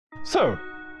So,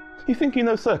 you think you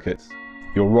know circuits?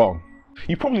 You're wrong.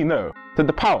 You probably know that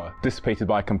the power dissipated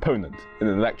by a component in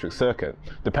an electric circuit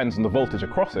depends on the voltage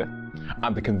across it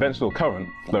and the conventional current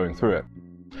flowing through it.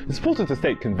 It's important to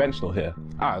state conventional here,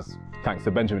 as, thanks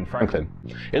to Benjamin Franklin,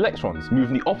 electrons move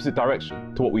in the opposite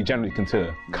direction to what we generally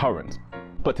consider current.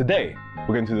 But today,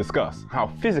 we're going to discuss how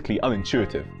physically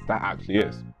unintuitive that actually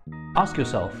is. Ask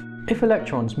yourself, if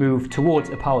electrons move towards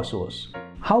a power source,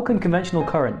 how can conventional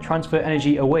current transfer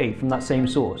energy away from that same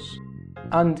source?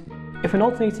 And if an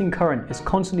alternating current is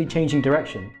constantly changing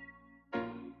direction,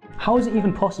 how is it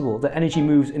even possible that energy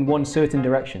moves in one certain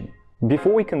direction?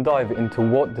 Before we can dive into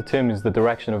what determines the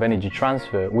direction of energy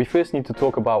transfer, we first need to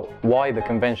talk about why the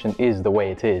convention is the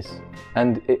way it is.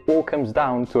 And it all comes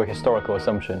down to a historical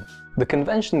assumption. The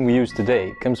convention we use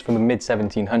today comes from the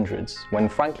mid-1700s, when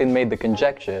Franklin made the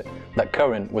conjecture that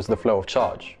current was the flow of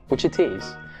charge, which it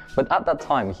is. But at that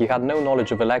time, he had no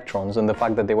knowledge of electrons and the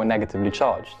fact that they were negatively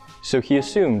charged. So he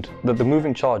assumed that the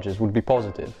moving charges would be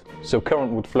positive, so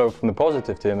current would flow from the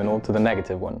positive terminal to the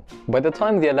negative one. By the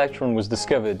time the electron was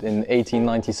discovered in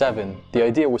 1897, the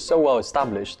idea was so well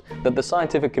established that the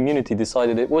scientific community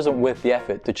decided it wasn't worth the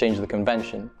effort to change the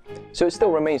convention. So it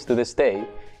still remains to this day,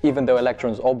 even though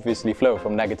electrons obviously flow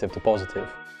from negative to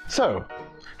positive. So,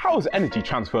 how is energy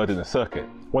transferred in a circuit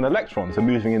when electrons are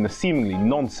moving in a seemingly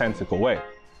nonsensical way?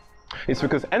 It's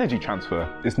because energy transfer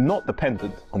is not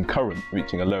dependent on current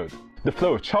reaching a load. The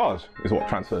flow of charge is what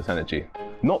transfers energy,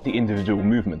 not the individual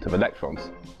movement of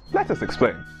electrons. Let us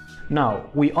explain. Now,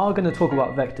 we are going to talk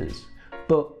about vectors,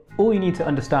 but all you need to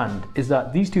understand is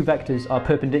that these two vectors are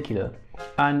perpendicular,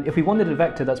 and if we wanted a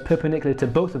vector that's perpendicular to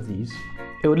both of these,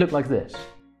 it would look like this.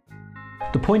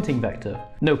 The Poynting vector,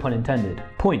 no pun intended,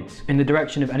 points in the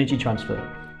direction of energy transfer,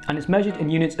 and it's measured in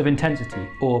units of intensity,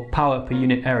 or power per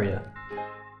unit area.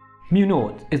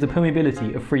 μ0 is the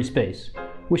permeability of free space,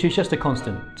 which is just a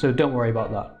constant, so don't worry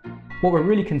about that. What we're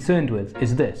really concerned with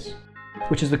is this,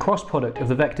 which is the cross product of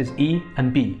the vectors E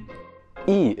and B.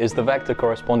 E is the vector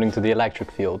corresponding to the electric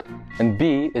field, and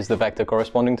B is the vector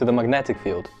corresponding to the magnetic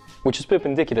field, which is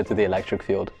perpendicular to the electric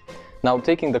field. Now,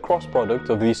 taking the cross product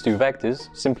of these two vectors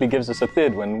simply gives us a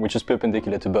third one, which is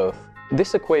perpendicular to both.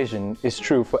 This equation is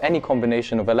true for any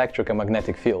combination of electric and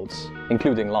magnetic fields,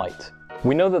 including light.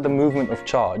 We know that the movement of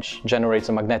charge generates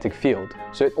a magnetic field,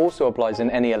 so it also applies in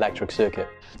any electric circuit.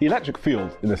 The electric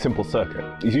field in a simple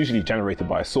circuit is usually generated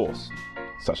by a source,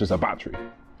 such as a battery.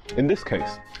 In this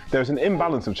case, there is an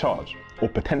imbalance of charge, or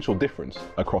potential difference,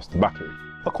 across the battery.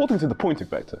 According to the Poynting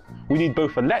vector, we need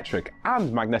both electric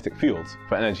and magnetic fields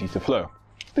for energy to flow.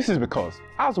 This is because,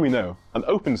 as we know, an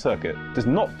open circuit does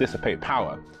not dissipate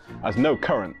power, as no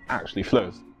current actually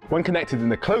flows. When connected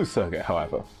in a closed circuit,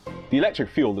 however, the electric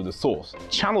field of the source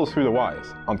channels through the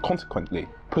wires and consequently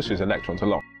pushes electrons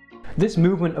along. This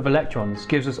movement of electrons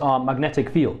gives us our magnetic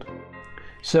field.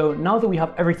 So now that we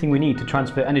have everything we need to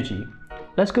transfer energy,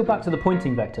 let's go back to the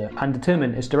Poynting vector and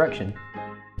determine its direction.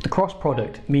 The cross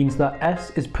product means that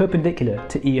S is perpendicular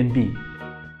to E and B.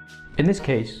 In this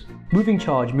case, moving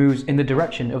charge moves in the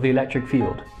direction of the electric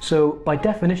field, so by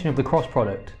definition of the cross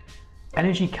product,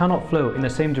 energy cannot flow in the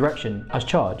same direction as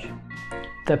charge.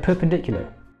 They're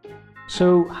perpendicular.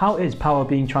 So how is power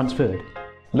being transferred?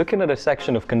 Looking at a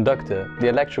section of conductor, the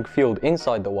electric field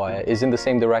inside the wire is in the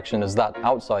same direction as that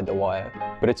outside the wire,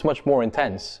 but it's much more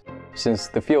intense, since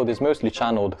the field is mostly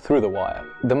channeled through the wire.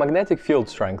 The magnetic field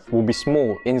strength will be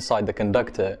small inside the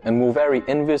conductor and will vary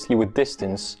inversely with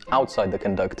distance outside the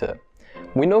conductor.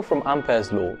 We know from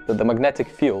Ampere's law that the magnetic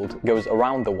field goes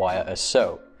around the wire as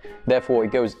so. Therefore,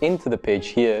 it goes into the page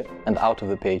here and out of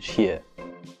the page here.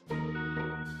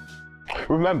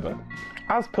 Remember,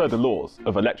 as per the laws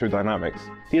of electrodynamics,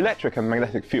 the electric and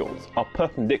magnetic fields are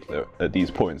perpendicular at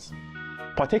these points.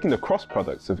 By taking the cross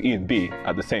products of E and B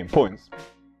at the same points,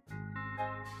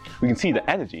 we can see that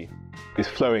energy is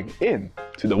flowing in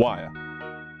to the wire.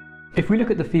 If we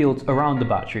look at the fields around the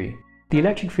battery, the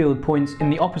electric field points in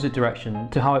the opposite direction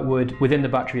to how it would within the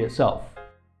battery itself.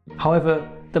 However,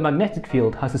 the magnetic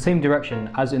field has the same direction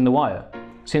as in the wire,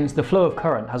 since the flow of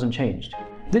current hasn't changed.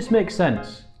 This makes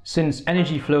sense, since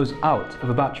energy flows out of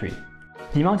a battery.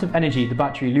 The amount of energy the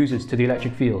battery loses to the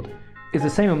electric field is the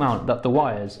same amount that the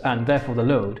wires, and therefore the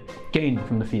load, gain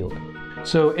from the field.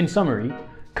 So in summary,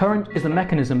 current is the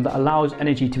mechanism that allows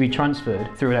energy to be transferred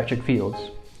through electric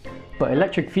fields, but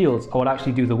electric fields are what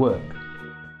actually do the work.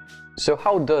 So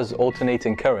how does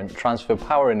alternating current transfer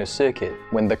power in a circuit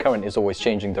when the current is always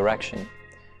changing direction?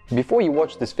 Before you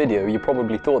watched this video, you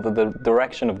probably thought that the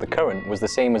direction of the current was the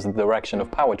same as the direction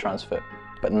of power transfer,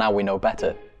 but now we know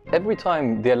better. Every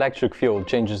time the electric field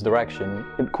changes direction,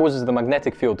 it causes the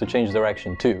magnetic field to change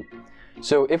direction too.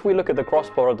 So if we look at the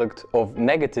cross product of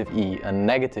negative E and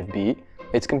negative B,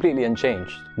 it's completely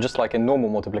unchanged, just like in normal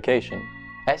multiplication.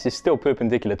 S is still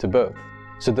perpendicular to both,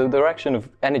 so the direction of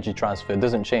energy transfer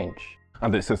doesn't change.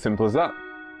 And it's as simple as that.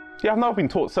 You have now been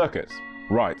taught circuits,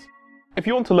 right? If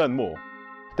you want to learn more,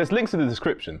 there's links in the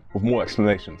description with more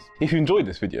explanations. If you enjoyed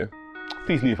this video,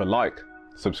 please leave a like,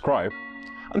 subscribe,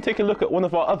 and take a look at one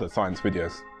of our other science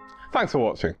videos. Thanks for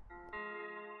watching.